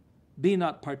not be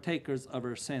not partakers of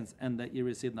her sins, and that ye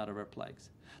receive not of her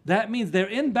plagues. That means they're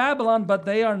in Babylon, but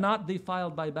they are not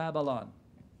defiled by Babylon.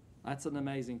 That's an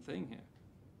amazing thing here.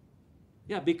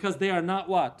 Yeah, because they are not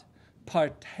what?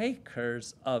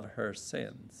 Partakers of her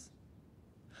sins.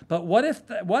 But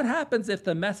what happens if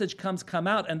the message come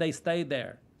out and they stay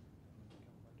there?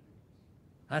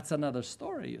 That's another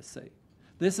story, you see.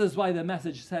 This is why the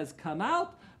message says come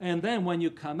out, and then when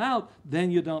you come out, then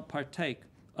you don't partake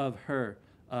of her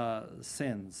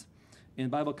sins. In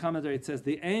Bible commentary, it says,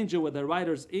 the angel with the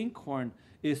writer's inkhorn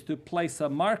is to place a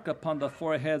mark upon the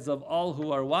foreheads of all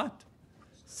who are what?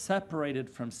 Separated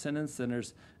from sin and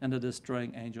sinners, and the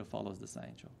destroying angel follows this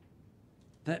angel.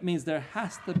 That means there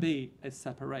has to be a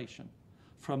separation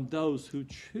from those who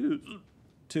choose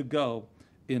to go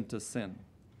into sin.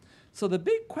 So the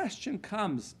big question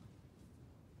comes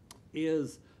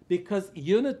is, because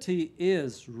unity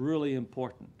is really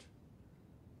important.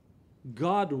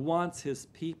 God wants his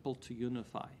people to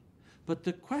unify. But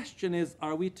the question is,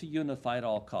 are we to unify at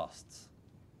all costs?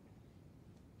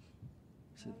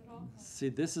 See,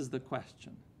 this is the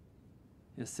question.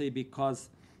 You see, because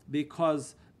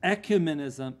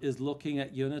ecumenism is looking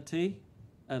at unity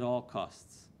at all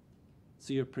costs.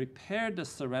 So you're prepared to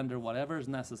surrender whatever is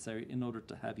necessary in order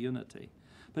to have unity.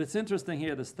 But it's interesting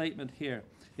here, the statement here,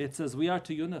 it says we are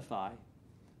to unify,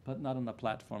 but not on the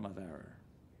platform of error.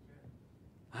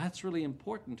 That's really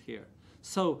important here.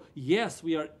 So yes,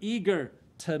 we are eager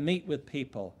to meet with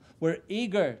people. We're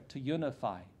eager to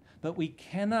unify, but we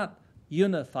cannot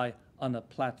unify on a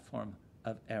platform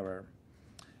of error.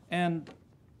 And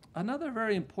another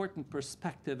very important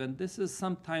perspective, and this is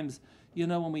sometimes,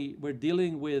 when we're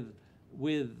dealing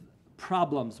with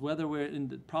problems, whether we're in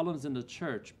the problems in the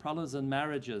church, problems in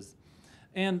marriages.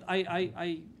 And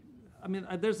I mean,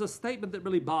 there's a statement that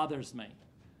really bothers me.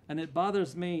 And it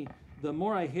bothers me, the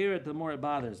more I hear it, the more it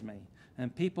bothers me.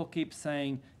 And people keep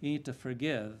saying, you need to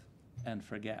forgive and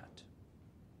forget.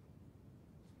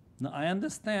 Now, I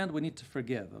understand we need to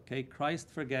forgive, okay? Christ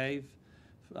forgave.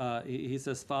 He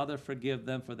says, Father, forgive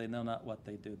them, for they know not what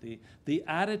they do. The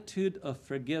attitude of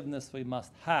forgiveness we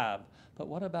must have, but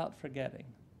what about forgetting?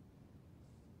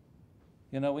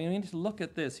 We need to look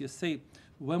at this. You see,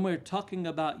 when we're talking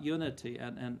about unity,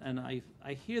 and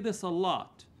I hear this a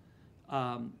lot.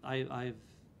 I've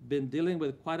been dealing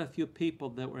with quite a few people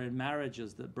that were in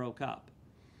marriages that broke up.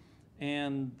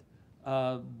 And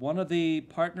one of the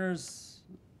partners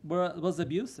was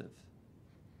abusive.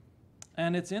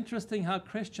 And it's interesting how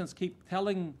Christians keep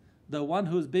telling the one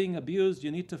who's being abused,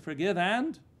 you need to forgive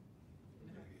and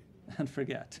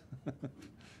forget.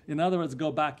 In other words,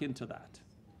 go back into that.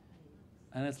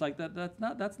 And it's like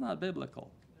that's not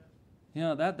biblical.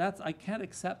 I can't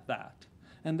accept that.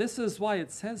 And this is why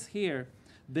it says here,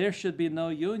 there should be no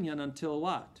union until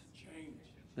what? Change.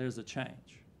 There's a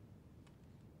change.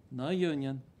 No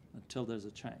union until there's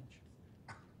a change.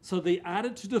 So the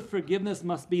attitude of forgiveness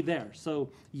must be there. So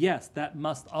yes, that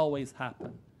must always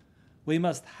happen. We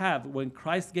must have, when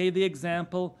Christ gave the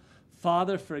example,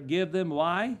 Father, forgive them.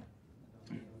 Why?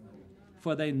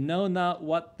 For they know not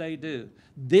what they do.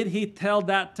 Did he tell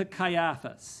that to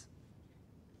Caiaphas?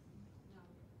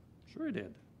 Sure he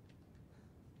did.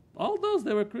 All those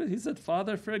that were, he said,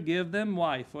 Father, forgive them.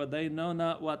 Why? For they know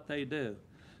not what they do.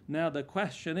 Now the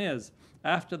question is,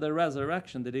 after the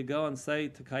resurrection, did he go and say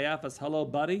to Caiaphas, hello,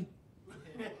 buddy?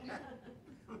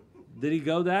 Did he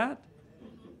go that?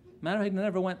 Matter of fact, he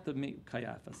never went to meet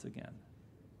Caiaphas again.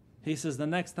 He says, the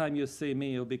next time you see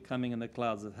me, you'll be coming in the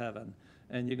clouds of heaven.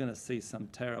 And you're going to see some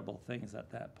terrible things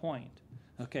at that point.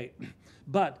 Okay,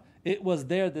 but it was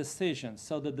their decision.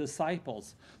 So the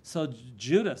disciples, so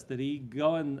Judas, did he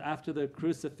go in after the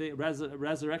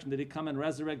resurrection? Did he come and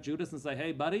resurrect Judas and say,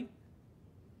 hey, buddy?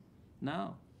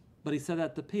 No. But he said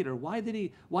that to Peter. Why did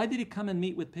he come and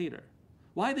meet with Peter?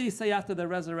 Why did he say after the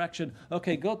resurrection,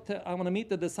 okay, I want to meet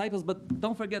the disciples, but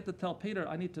don't forget to tell Peter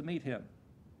I need to meet him.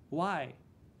 Why?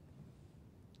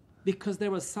 Because there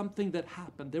was something that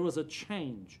happened. There was a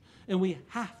change. And we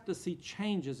have to see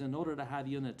changes in order to have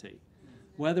unity,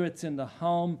 whether it's in the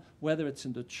home, whether it's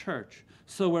in the church.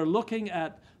 So we're looking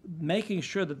at making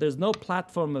sure that there's no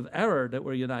platform of error that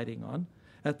we're uniting on.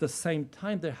 At the same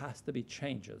time, there has to be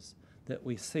changes that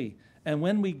we see. And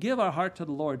when we give our heart to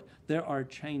the Lord, there are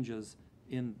changes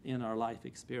in our life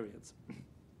experience.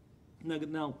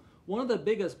 Now, one of the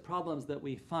biggest problems that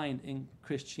we find in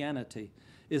Christianity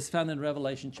is found in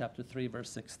Revelation chapter 3, verse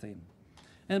 16.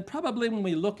 And probably when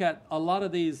we look at a lot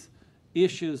of these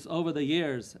issues over the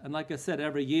years, and like I said,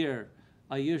 every year,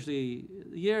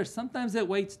 sometimes it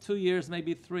waits 2 years,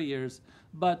 maybe 3 years,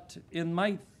 but in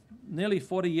my nearly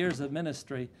 40 years of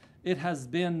ministry, it has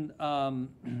been,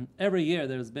 every year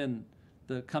there's been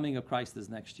the coming of Christ is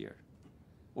next year,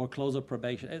 or close of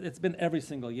probation. It's been every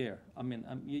single year. I mean,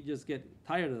 you just get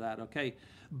tired of that, okay?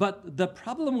 But the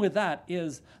problem with that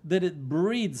is that it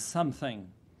breeds something.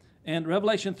 And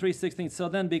Revelation 3:16, so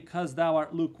then because thou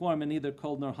art lukewarm and neither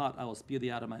cold nor hot, I will spew thee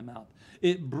out of my mouth.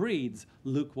 It breeds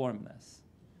lukewarmness.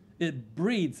 It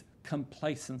breeds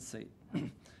complacency.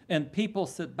 And people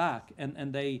sit back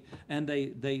and they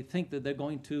think that they're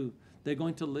going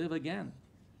to live again.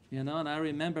 You know, and I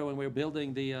remember when we were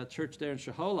building the church there in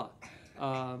Shahola,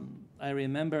 I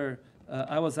remember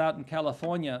I was out in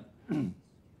California, and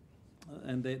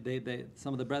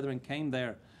some of the brethren came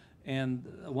there, and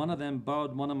one of them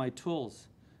borrowed one of my tools,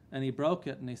 and he broke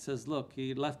it, and he says, look,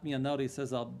 he left me a note. He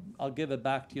says, I'll give it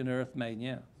back to you in earth made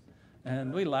new.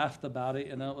 And we laughed about it,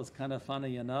 you know, it was kind of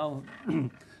funny, you know,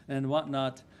 and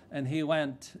whatnot. And he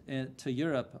went to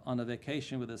Europe on a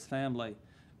vacation with his family,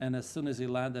 and as soon as he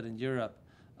landed in Europe,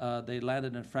 they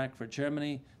landed in Frankfurt,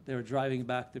 Germany. They were driving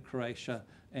back to Croatia,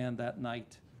 and that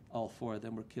night, all four of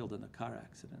them were killed in a car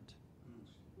accident.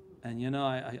 And, you know,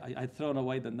 I'd thrown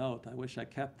away the note. I wish I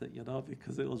kept it, you know,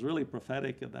 because it was really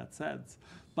prophetic in that sense.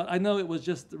 But I know it was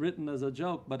just written as a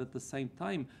joke, but at the same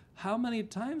time, how many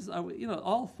times are we, you know,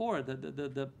 all four,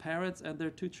 the parents and their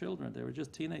 2 children, they were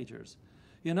just teenagers.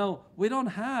 You know, we don't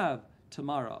have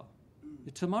tomorrow.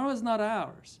 Tomorrow is not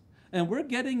ours. And we're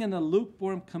getting in a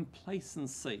lukewarm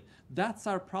complacency. That's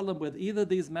our problem with either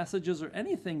these messages or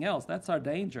anything else. That's our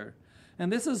danger.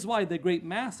 And this is why the great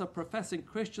mass of professing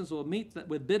Christians will meet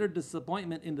with bitter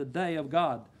disappointment in the day of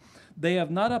God. They have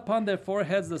not upon their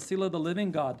foreheads the seal of the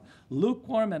living God.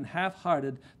 Lukewarm and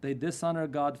half-hearted, they dishonor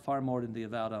God far more than the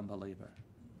avowed unbeliever.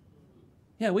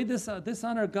 Yeah, we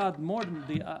dishonor God more than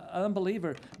the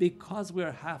unbeliever because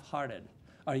we're half-hearted.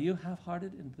 Are you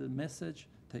half-hearted in the message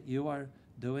that you are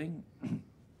doing?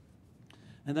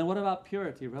 And then what about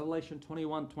purity? Revelation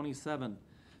 21:27.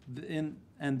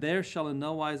 And there shall in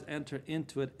no wise enter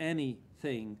into it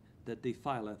anything that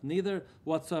defileth, neither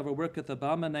whatsoever worketh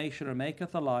abomination or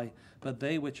maketh a lie, but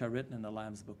they which are written in the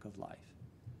Lamb's book of life.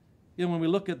 You know, when we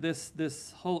look at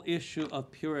this whole issue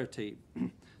of purity,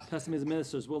 testimonies of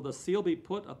ministers, will the seal be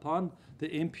put upon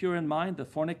the impure in mind, the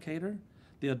fornicator,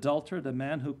 the adulterer, the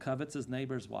man who covets his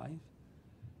neighbor's wife?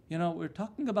 You know, we're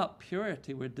talking about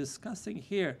purity. We're discussing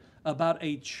here about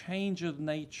a change of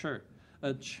nature,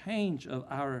 a change of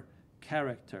our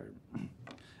character.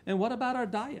 And what about our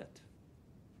diet?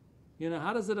 You know,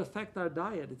 how does it affect our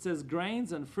diet? It says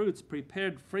grains and fruits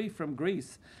prepared free from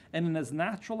grease and in as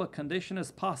natural a condition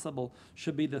as possible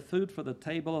should be the food for the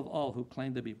table of all who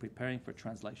claim to be preparing for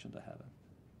translation to heaven.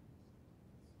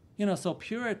 You know, so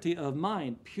purity of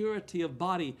mind, purity of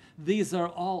body, these are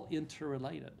all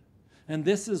interrelated. And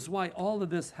this is why all of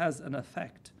this has an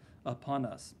effect upon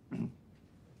us.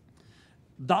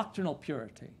 Doctrinal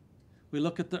purity. We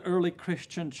look at the early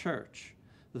Christian church.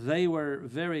 They were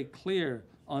very clear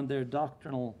on their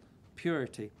doctrinal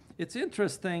purity. It's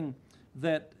interesting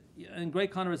that in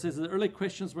Great Controversy says the early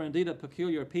Christians were indeed a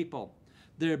peculiar people.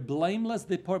 Their blameless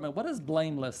deportment. What does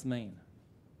blameless mean?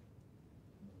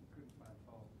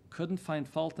 Couldn't find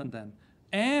fault in them.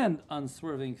 And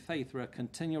unswerving faith were a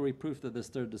continual reproof that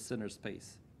disturbed the sinner's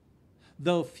peace.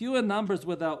 Though few in numbers,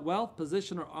 without wealth,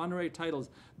 position, or honorary titles,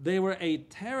 they were a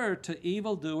terror to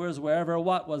evildoers wherever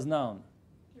what was known?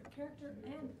 Their character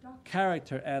and doctrine.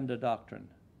 Character and the doctrine.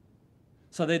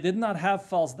 So they did not have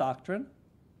false doctrine,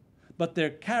 but their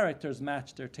characters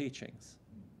matched their teachings.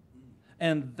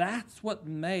 And that's what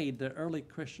made the early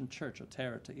Christian church a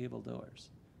terror to evildoers.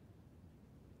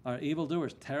 Are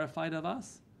evildoers terrified of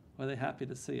us, or are they happy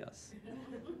to see us?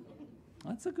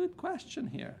 That's a good question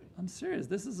here. I'm serious.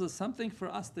 This is something for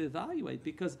us to evaluate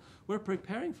because we're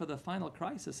preparing for the final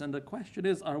crisis. And the question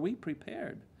is, are we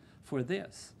prepared for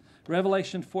this?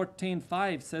 Revelation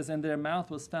 14:5 says, "In their mouth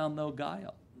was found no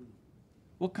guile."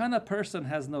 What kind of person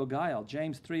has no guile?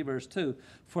 James 3 verse 2,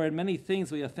 "For in many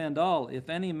things we offend all. If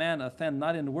any man offend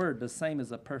not in word, the same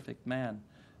is a perfect man,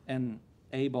 and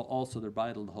able also to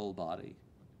bridle the whole body."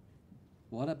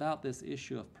 What about this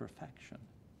issue of perfection?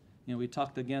 You know, we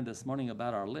talked again this morning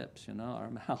about our lips, you know, our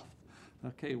mouth.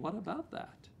 Okay, what about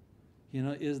that? You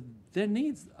know,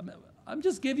 I'm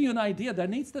just giving you an idea. There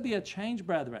needs to be a change,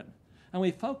 brethren. And we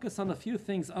focus on a few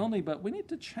things only, but we need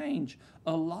to change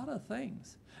a lot of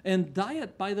things. And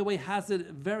diet, by the way, has a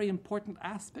very important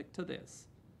aspect to this.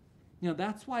 You know,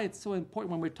 that's why it's so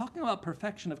important. When we're talking about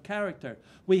perfection of character,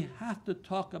 we have to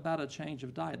talk about a change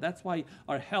of diet. That's why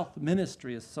our health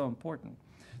ministry is so important.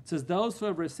 It says, "Those who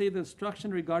have received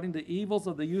instruction regarding the evils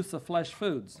of the use of flesh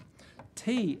foods,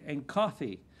 tea and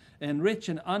coffee, and rich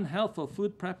and unhealthful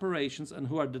food preparations, and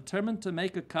who are determined to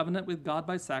make a covenant with God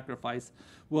by sacrifice,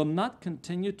 will not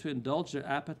continue to indulge their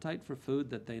appetite for food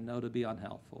that they know to be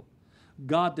unhealthful.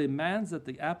 God demands that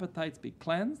the appetites be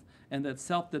cleansed and that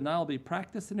self-denial be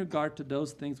practiced in regard to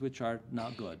those things which are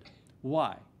not good."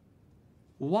 Why?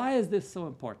 Why is this so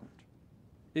important?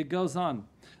 It goes on.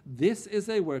 "This is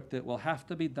a work that will have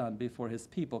to be done before his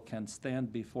people can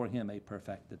stand before him a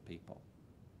perfected people."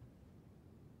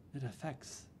 It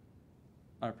affects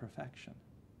our perfection.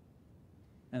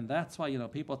 And that's why, you know,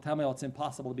 people tell me, "Oh, it's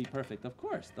impossible to be perfect." Of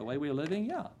course, the way we're living,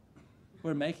 yeah.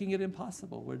 We're making it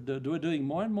impossible. We're doing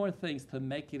more and more things to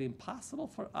make it impossible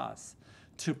for us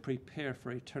to prepare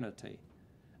for eternity.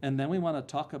 And then we want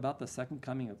to talk about the second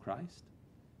coming of Christ.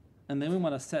 And then we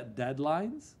want to set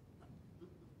deadlines.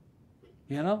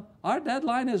 You know, our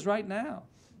deadline is right now.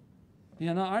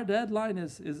 You know, our deadline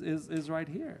is right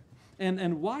here.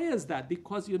 And why is that?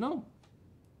 Because, you know,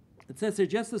 it says here,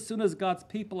 "Just as soon as God's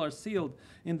people are sealed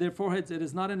in their foreheads, it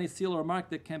is not any seal or mark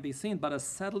that can be seen, but a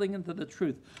settling into the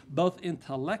truth, both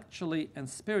intellectually and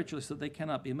spiritually, so they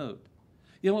cannot be moved."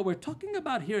 You know, what we're talking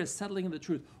about here is settling in the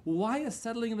truth. Why is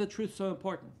settling in the truth so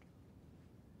important?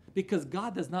 Because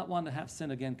God does not want to have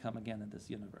sin come again in this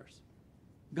universe.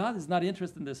 God is not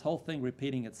interested in this whole thing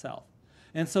repeating itself.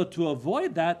 And so to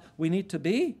avoid that, we need to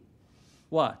be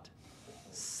what?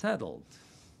 Settled.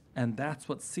 And that's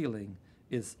what sealing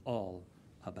is all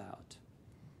about.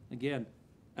 Again,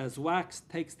 as wax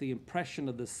takes the impression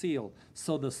of the seal,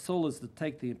 so the soul is to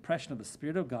take the impression of the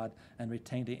Spirit of God and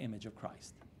retain the image of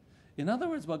Christ. In other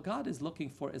words, what God is looking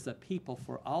for is a people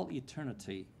for all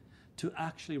eternity to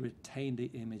actually retain the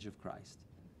image of Christ.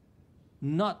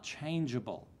 Not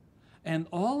changeable. And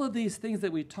all of these things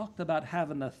that we talked about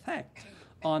have an effect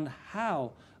on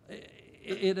how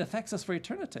it affects us for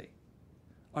eternity.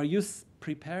 Are you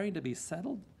preparing to be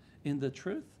settled in the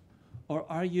truth,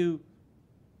 or are you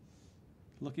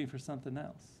looking for something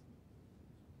else?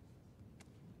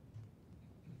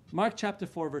 Mark chapter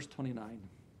 4, verse 29.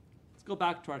 Let's go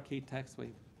back to our key text.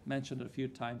 We've mentioned it a few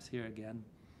times here again.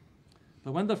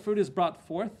 "But when the fruit is brought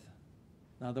forth,"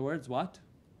 in other words, what?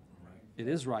 Right. It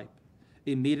is ripe.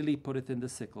 "Immediately putteth in the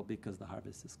sickle, because the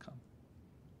harvest is come."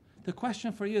 The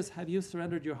question for you is, have you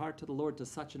surrendered your heart to the Lord to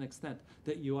such an extent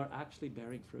that you are actually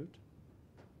bearing fruit?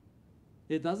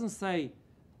 It doesn't say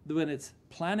when it's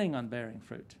planning on bearing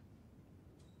fruit.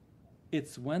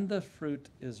 It's when the fruit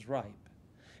is ripe.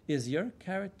 Is your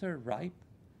character ripe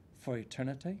for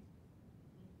eternity?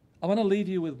 I want to leave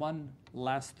you with one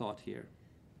last thought here.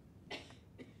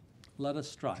 Let us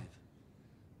strive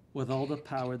with all the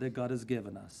power that God has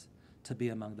given us to be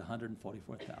among the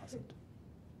 144,000.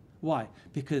 Why?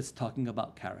 Because it's talking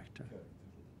about character.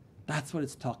 That's what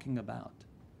it's talking about.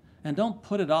 And don't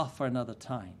put it off for another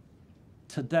time.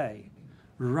 Today,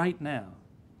 right now,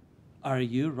 are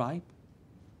you ripe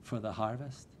for the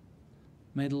harvest?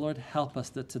 May the Lord help us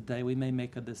that today we may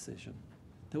make a decision,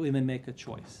 that we may make a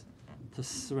choice to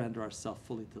surrender ourselves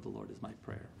fully to the Lord is my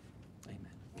prayer.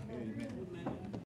 Amen. Amen.